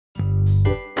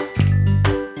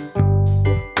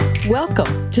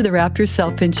Welcome to the Wrap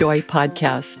Yourself in Joy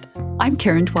podcast. I'm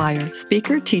Karen Dwyer,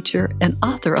 speaker, teacher, and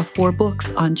author of 4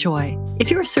 books on joy. If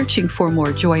you are searching for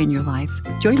more joy in your life,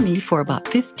 join me for about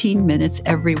 15 minutes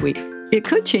every week. It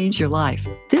could change your life.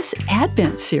 This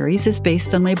Advent series is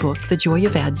based on my book, The Joy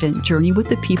of Advent, Journey with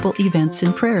the People, Events,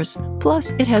 and Prayers.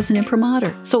 Plus, it has an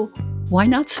imprimatur. So why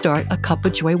not start a Cup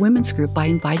of Joy women's group by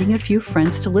inviting a few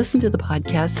friends to listen to the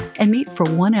podcast and meet for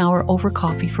 1 hour over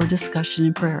coffee for discussion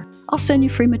and prayer? I'll send you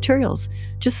free materials.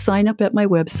 Just sign up at my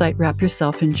website,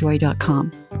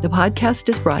 wrapyourselfinjoy.com. The podcast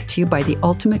is brought to you by the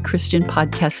Ultimate Christian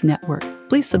Podcast Network.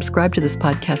 Please subscribe to this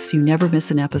podcast so you never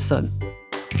miss an episode.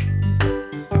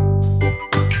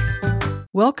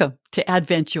 Welcome to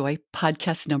Advent Joy,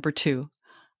 podcast number 2.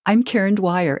 I'm Karen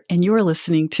Dwyer, and you're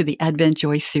listening to the Advent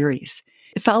Joy series.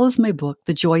 It follows my book,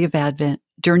 The Joy of Advent,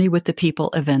 Journey with the People,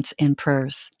 Events, and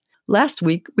Prayers. Last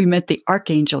week, we met the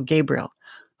Archangel Gabriel,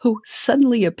 who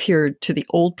suddenly appeared to the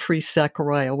old priest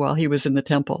Zechariah while he was in the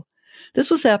temple. This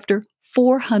was after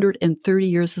 430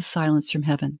 years of silence from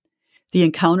heaven. The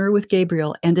encounter with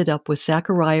Gabriel ended up with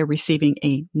Zechariah receiving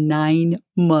a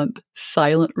 9-month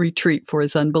silent retreat for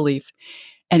his unbelief,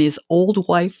 and his old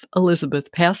wife, Elizabeth,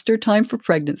 past her time for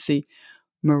pregnancy,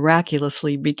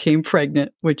 miraculously became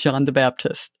pregnant with John the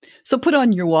Baptist. So put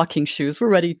on your walking shoes. We're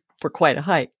ready for quite a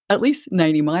hike, at least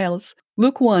 90 miles.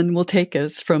 Luke 1 will take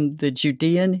us from the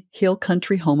Judean hill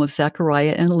country home of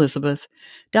Zechariah and Elizabeth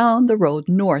down the road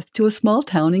north to a small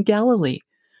town in Galilee.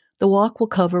 The walk will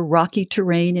cover rocky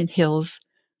terrain and hills,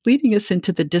 leading us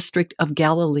into the district of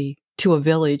Galilee to a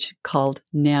village called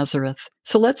Nazareth.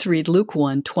 So let's read Luke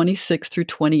 1, 26 through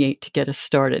 28 to get us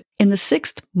started. In the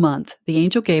 6th month, the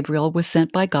angel Gabriel was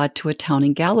sent by God to a town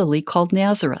in Galilee called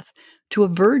Nazareth, to a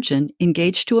virgin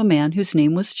engaged to a man whose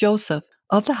name was Joseph,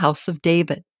 of the house of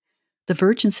David. The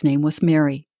virgin's name was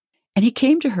Mary. And he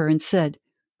came to her and said,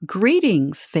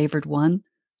 "Greetings, favored one,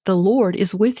 the Lord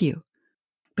is with you."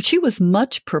 But she was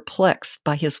much perplexed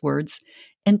by his words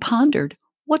and pondered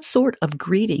what sort of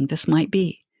greeting this might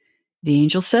be. The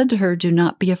angel said to her, "Do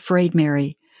not be afraid,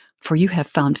 Mary, for you have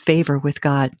found favor with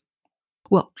God."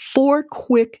 Well, 4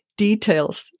 quick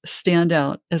details stand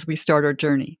out as we start our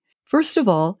journey. First of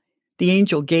all, the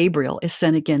angel Gabriel is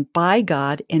sent again by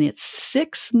God, and it's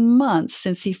 6 months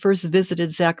since he first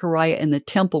visited Zechariah in the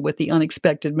temple with the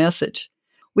unexpected message.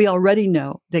 We already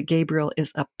know that Gabriel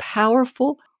is a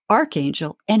powerful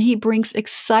archangel, and he brings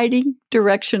exciting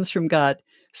directions from God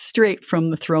straight from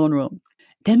the throne room.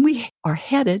 Then we are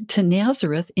headed to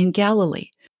Nazareth in Galilee.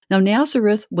 Now,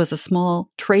 Nazareth was a small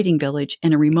trading village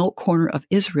in a remote corner of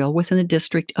Israel within the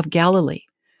district of Galilee.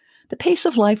 The pace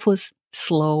of life was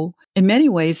slow. In many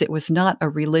ways, it was not a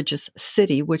religious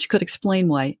city, which could explain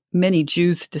why many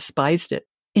Jews despised it.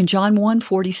 In John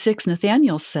 1:46,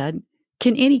 Nathanael said,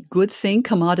 "Can any good thing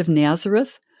come out of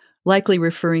Nazareth?" Likely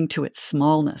referring to its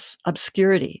smallness,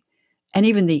 obscurity, and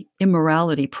even the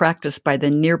immorality practiced by the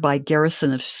nearby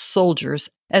garrison of soldiers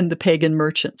and the pagan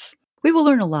merchants. We will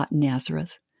learn a lot in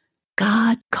Nazareth.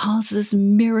 God causes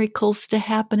miracles to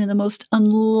happen in the most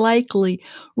unlikely,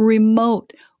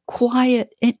 remote,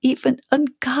 quiet, and even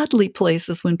ungodly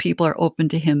places when people are open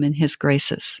to Him and His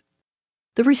graces.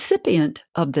 The recipient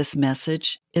of this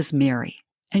message is Mary,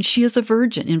 and she is a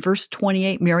virgin. In verse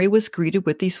 28, Mary was greeted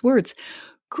with these words,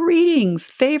 "Greetings,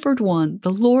 favored one, the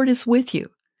Lord is with you."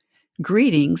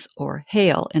 Greetings, or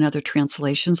hail in other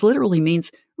translations, literally means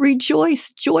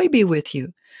rejoice, joy be with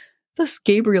you. Thus,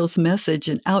 Gabriel's message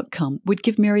and outcome would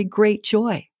give Mary great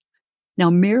joy.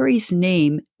 Now, Mary's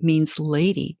name means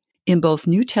lady in both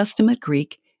New Testament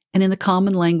Greek and in the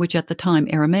common language at the time,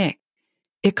 Aramaic.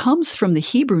 It comes from the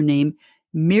Hebrew name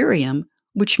Miriam,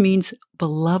 which means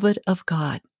beloved of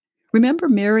God. Remember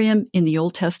Miriam in the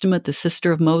Old Testament, the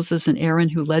sister of Moses and Aaron,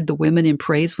 who led the women in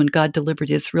praise when God delivered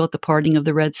Israel at the parting of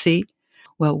the Red Sea?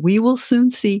 Well, we will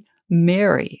soon see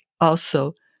Mary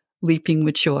also leaping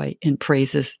with joy in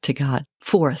praises to God.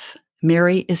 Fourth,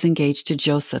 Mary is engaged to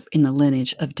Joseph in the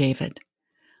lineage of David.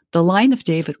 The line of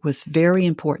David was very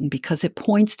important because it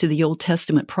points to the Old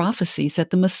Testament prophecies that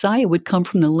the Messiah would come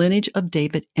from the lineage of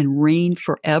David and reign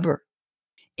forever.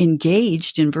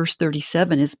 Engaged in verse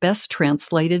 37 is best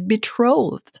translated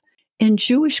betrothed. In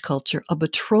Jewish culture, a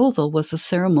betrothal was a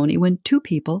ceremony when 2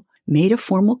 people made a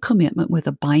formal commitment with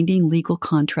a binding legal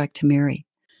contract to marry.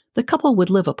 The couple would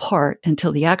live apart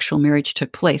until the actual marriage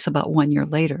took place about 1 year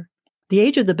later. The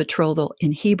age of the betrothal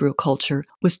in Hebrew culture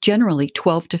was generally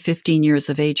 12 to 15 years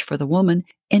of age for the woman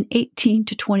and 18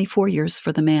 to 24 years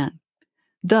for the man.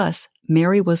 Thus,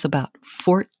 Mary was about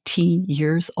 14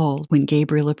 years old when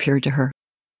Gabriel appeared to her.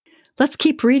 Let's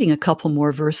keep reading a couple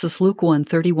more verses, Luke 1,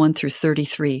 31 through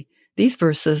 33. These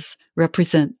verses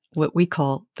represent what we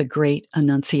call the Great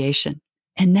Annunciation.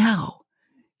 And now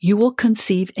you will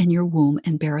conceive in your womb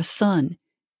and bear a son,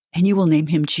 and you will name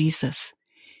him Jesus.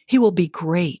 He will be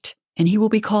great, and he will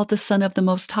be called the Son of the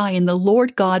Most High, and the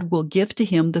Lord God will give to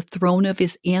him the throne of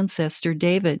his ancestor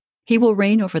David. He will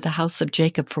reign over the house of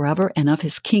Jacob forever, and of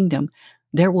his kingdom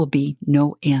there will be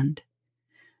no end.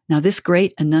 Now, this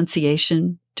great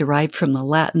annunciation, derived from the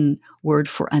Latin word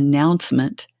for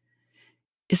announcement,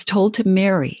 is told to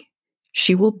Mary.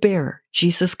 She will bear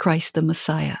Jesus Christ the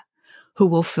Messiah, who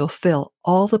will fulfill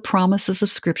all the promises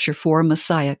of Scripture for a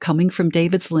Messiah coming from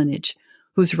David's lineage,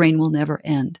 whose reign will never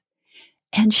end.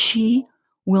 And she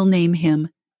will name him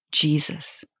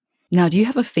Jesus. Now, do you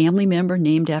have a family member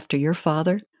named after your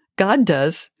father? God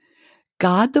does.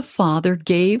 God the Father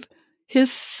gave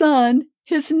his Son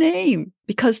his name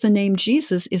because the name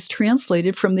Jesus is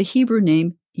translated from the Hebrew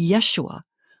name Yeshua,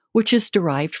 which is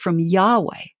derived from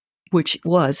Yahweh, which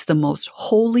was the most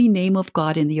holy name of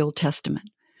God in the Old Testament.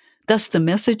 Thus, the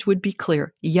message would be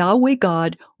clear. Yahweh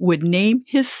God would name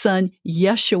his son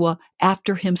Yeshua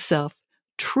after himself.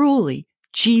 Truly,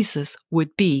 Jesus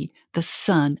would be the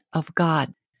Son of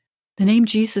God. The name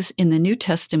Jesus in the New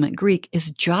Testament Greek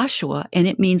is Joshua, and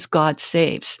it means God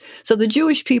saves. So the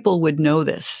Jewish people would know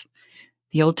this.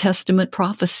 The Old Testament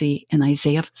prophecy in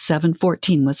Isaiah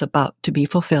 7:14 was about to be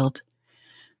fulfilled.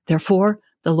 Therefore,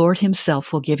 the Lord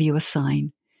himself will give you a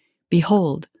sign.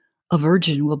 Behold, a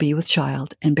virgin will be with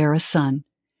child and bear a son,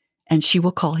 and she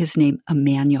will call his name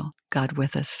Emmanuel, God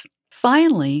with us.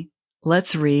 Finally,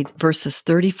 let's read verses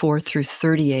 34 through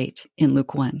 38 in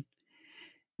Luke 1.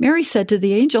 Mary said to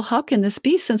the angel, "How can this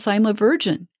be, since I am a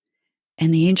virgin?"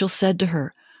 And the angel said to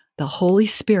her, "The Holy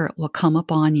Spirit will come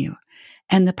upon you,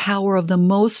 and the power of the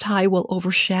Most High will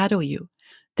overshadow you.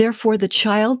 Therefore, the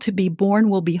child to be born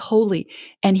will be holy,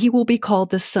 and he will be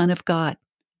called the Son of God.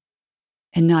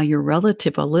 And now your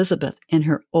relative Elizabeth, in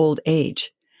her old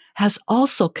age, has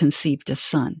also conceived a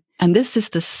son, and this is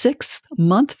the 6th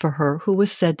month for her who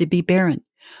was said to be barren,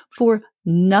 for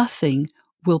nothing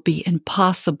will be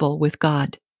impossible with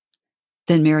God."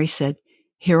 Then Mary said,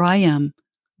 "Here I am,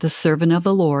 the servant of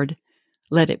the Lord.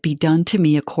 Let it be done to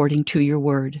me according to your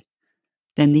word."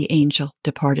 Then the angel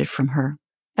departed from her.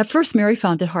 At first, Mary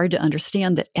found it hard to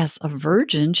understand that as a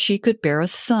virgin, she could bear a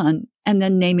son and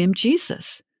then name him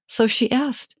Jesus. So she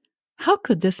asked, "How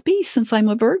could this be, since I'm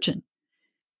a virgin?"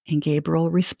 And Gabriel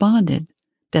responded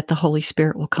that the Holy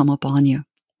Spirit will come upon you.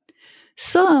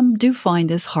 Some do find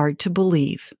this hard to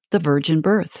believe, the virgin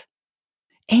birth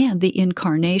and the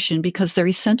incarnation, because they're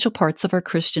essential parts of our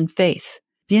Christian faith.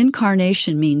 The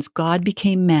incarnation means God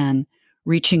became man,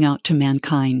 reaching out to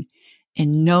mankind.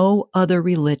 In no other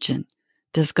religion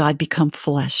does God become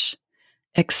flesh,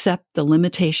 accept the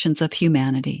limitations of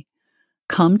humanity,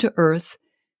 come to earth,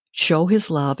 show his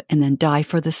love, and then die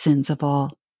for the sins of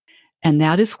all. And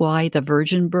that is why the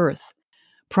virgin birth,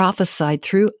 prophesied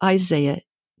through Isaiah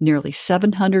nearly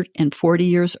 740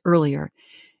 years earlier,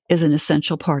 is an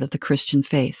essential part of the Christian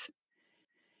faith.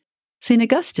 St.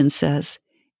 Augustine says,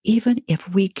 "Even if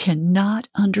we cannot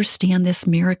understand this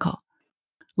miracle,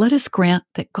 let us grant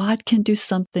that God can do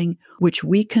something which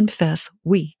we confess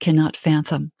we cannot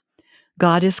fathom.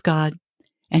 God is God,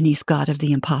 and he's God of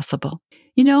the impossible."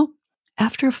 You know,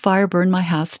 after a fire burned my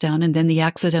house down and then the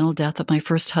accidental death of my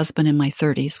first husband in my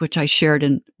 30s, which I shared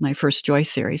in my first Joy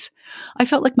series, I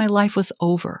felt like my life was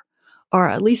over, or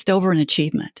at least over an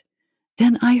achievement.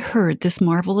 Then I heard this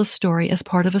marvelous story as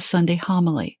part of a Sunday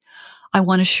homily. I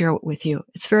want to share it with you.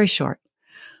 It's very short.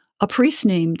 A priest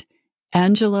named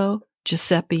Angelo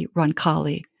Giuseppe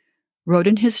Roncalli wrote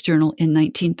in his journal in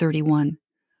 1931,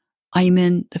 "I am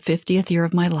in the 50th year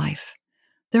of my life,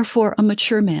 therefore a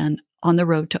mature man on the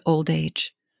road to old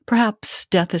age. Perhaps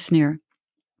death is near.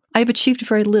 I have achieved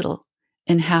very little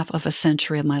in half of a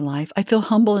century of my life. I feel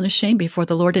humble and ashamed before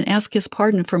the Lord and ask his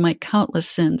pardon for my countless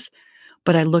sins,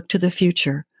 but I look to the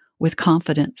future with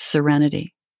confident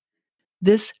serenity."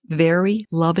 This very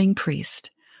loving priest,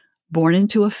 born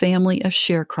into a family of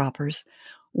sharecroppers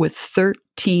with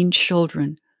 13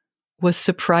 children, was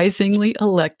surprisingly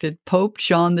elected Pope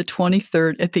John the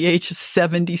 23rd at the age of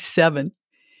 77.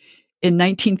 In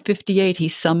 1958, he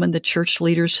summoned the church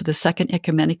leaders to the Second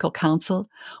Ecumenical Council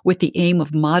with the aim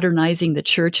of modernizing the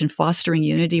church and fostering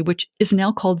unity, which is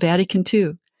now called Vatican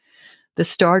II. The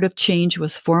start of change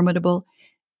was formidable,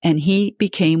 and he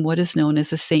became what is known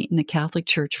as a saint in the Catholic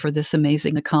Church for this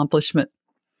amazing accomplishment.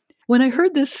 When I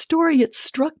heard this story, it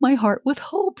struck my heart with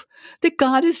hope that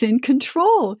God is in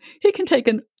control. He can take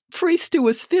a priest who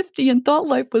was 50 and thought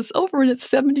life was over and at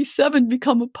 77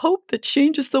 become a pope that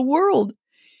changes the world.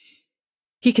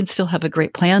 He can still have a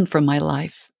great plan for my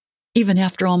life. Even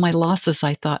after all my losses,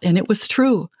 I thought, and it was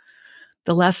true.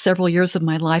 The last several years of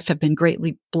my life have been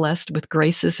greatly blessed with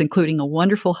graces, including a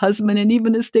wonderful husband and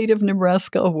even a State of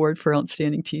Nebraska award for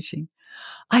outstanding teaching.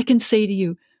 I can say to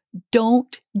you,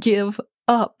 don't give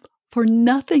up, for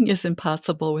nothing is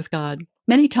impossible with God.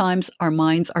 Many times our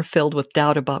minds are filled with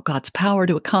doubt about God's power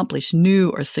to accomplish new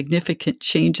or significant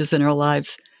changes in our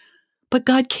lives. But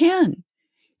God can.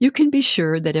 You can be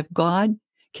sure that if God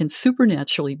can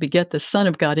supernaturally beget the Son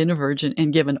of God in a virgin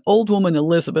and give an old woman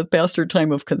Elizabeth past her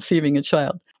time of conceiving a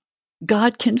child,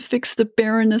 God can fix the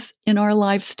barrenness in our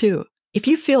lives too. If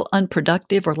you feel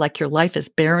unproductive or like your life is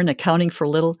barren, accounting for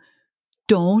little,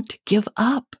 don't give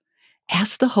up.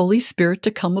 Ask the Holy Spirit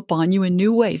to come upon you in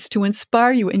new ways, to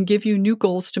inspire you and give you new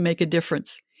goals to make a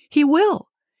difference. He will.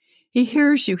 He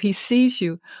hears you. He sees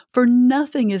you. For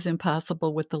nothing is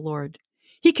impossible with the Lord.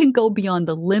 He can go beyond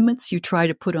the limits you try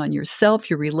to put on yourself,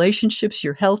 your relationships,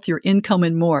 your health, your income,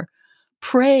 and more.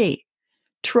 Pray.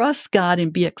 Trust God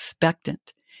and be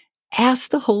expectant.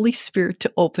 Ask the Holy Spirit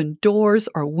to open doors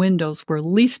or windows where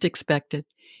least expected.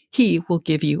 He will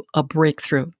give you a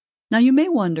breakthrough. Now, you may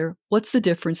wonder, what's the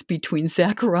difference between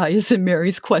Zacharias and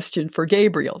Mary's question for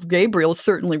Gabriel? Gabriel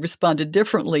certainly responded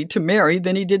differently to Mary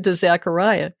than he did to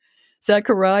Zachariah.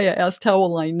 Zachariah asked, how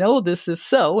will I know this is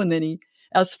so? And then he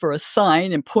asked for a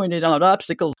sign and pointed out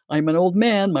obstacles. I'm an old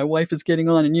man. My wife is getting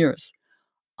on in years.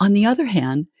 On the other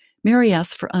hand, Mary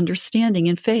asked for understanding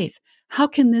and faith. How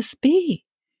can this be?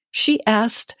 She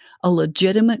asked a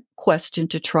legitimate question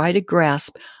to try to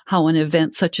grasp how an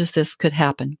event such as this could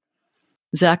happen.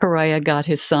 Zechariah got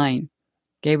his sign.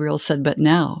 Gabriel said, but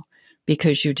now,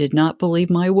 because you did not believe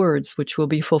my words, which will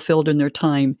be fulfilled in their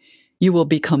time, you will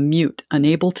become mute,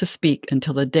 unable to speak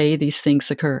until the day these things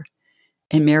occur.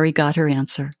 And Mary got her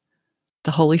answer.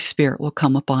 The Holy Spirit will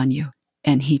come upon you.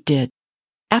 And he did.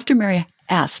 After Mary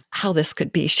asked how this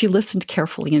could be, she listened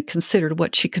carefully and considered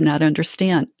what she could not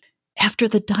understand. After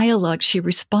the dialogue, she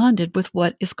responded with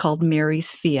what is called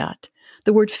Mary's fiat.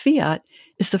 The word fiat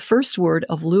is the first word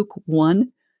of Luke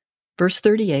 1, verse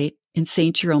 38 in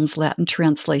St. Jerome's Latin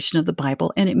translation of the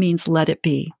Bible, and it means let it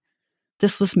be.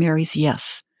 This was Mary's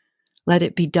yes. Let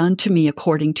it be done to me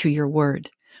according to your word.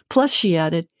 Plus, she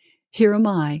added, here am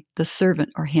I, the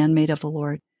servant or handmaid of the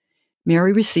Lord.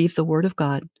 Mary received the word of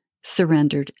God,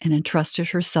 surrendered, and entrusted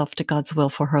herself to God's will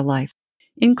for her life.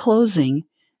 In closing,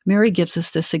 Mary gives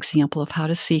us this example of how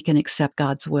to seek and accept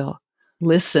God's will.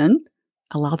 Listen,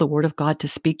 allow the word of God to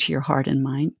speak to your heart and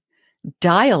mind.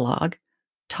 Dialogue,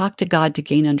 talk to God to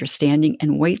gain understanding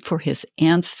and wait for his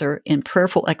answer in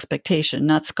prayerful expectation,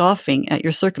 not scoffing at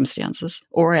your circumstances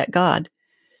or at God.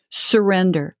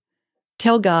 Surrender.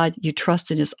 Tell God you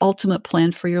trust in his ultimate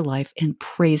plan for your life and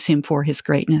praise him for his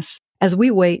greatness. As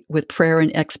we wait with prayer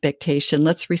and expectation,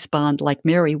 let's respond like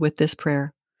Mary with this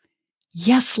prayer.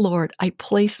 Yes, Lord, I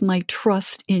place my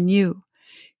trust in you.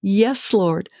 Yes,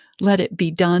 Lord, let it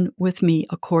be done with me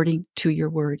according to your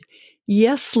word.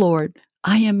 Yes, Lord,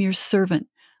 I am your servant.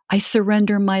 I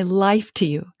surrender my life to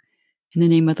you. In the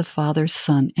name of the Father,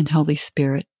 Son, and Holy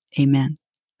Spirit, amen.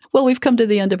 Well, we've come to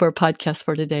the end of our podcast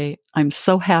for today. I'm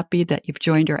so happy that you've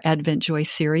joined our Advent Joy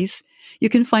series. You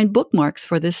can find bookmarks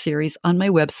for this series on my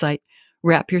website,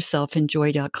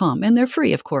 wrapyourselfinjoy.com, and they're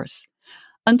free, of course.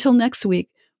 Until next week,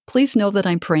 please know that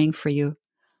I'm praying for you.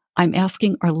 I'm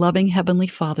asking our loving Heavenly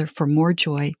Father for more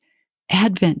joy,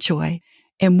 Advent joy,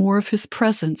 and more of his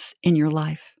presence in your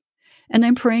life. And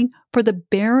I'm praying for the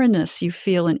barrenness you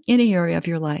feel in any area of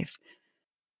your life,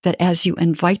 that as you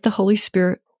invite the Holy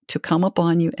Spirit to come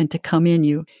upon you and to come in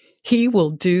you, he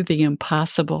will do the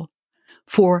impossible.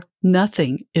 For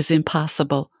nothing is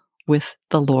impossible with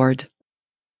the Lord.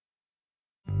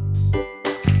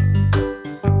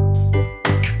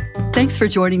 Thanks for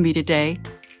joining me today.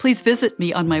 Please visit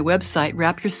me on my website,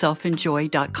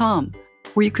 wrapyourselfinjoy.com,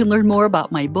 where you can learn more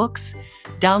about my books,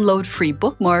 download free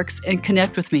bookmarks, and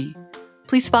connect with me.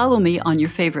 Please follow me on your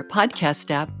favorite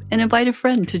podcast app and invite a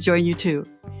friend to join you too.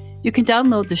 You can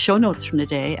download the show notes from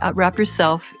today at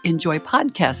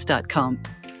wrapyourselfinjoypodcast.com.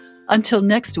 Until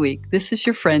next week, this is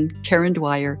your friend Karen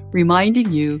Dwyer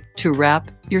reminding you to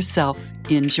wrap yourself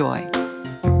in joy.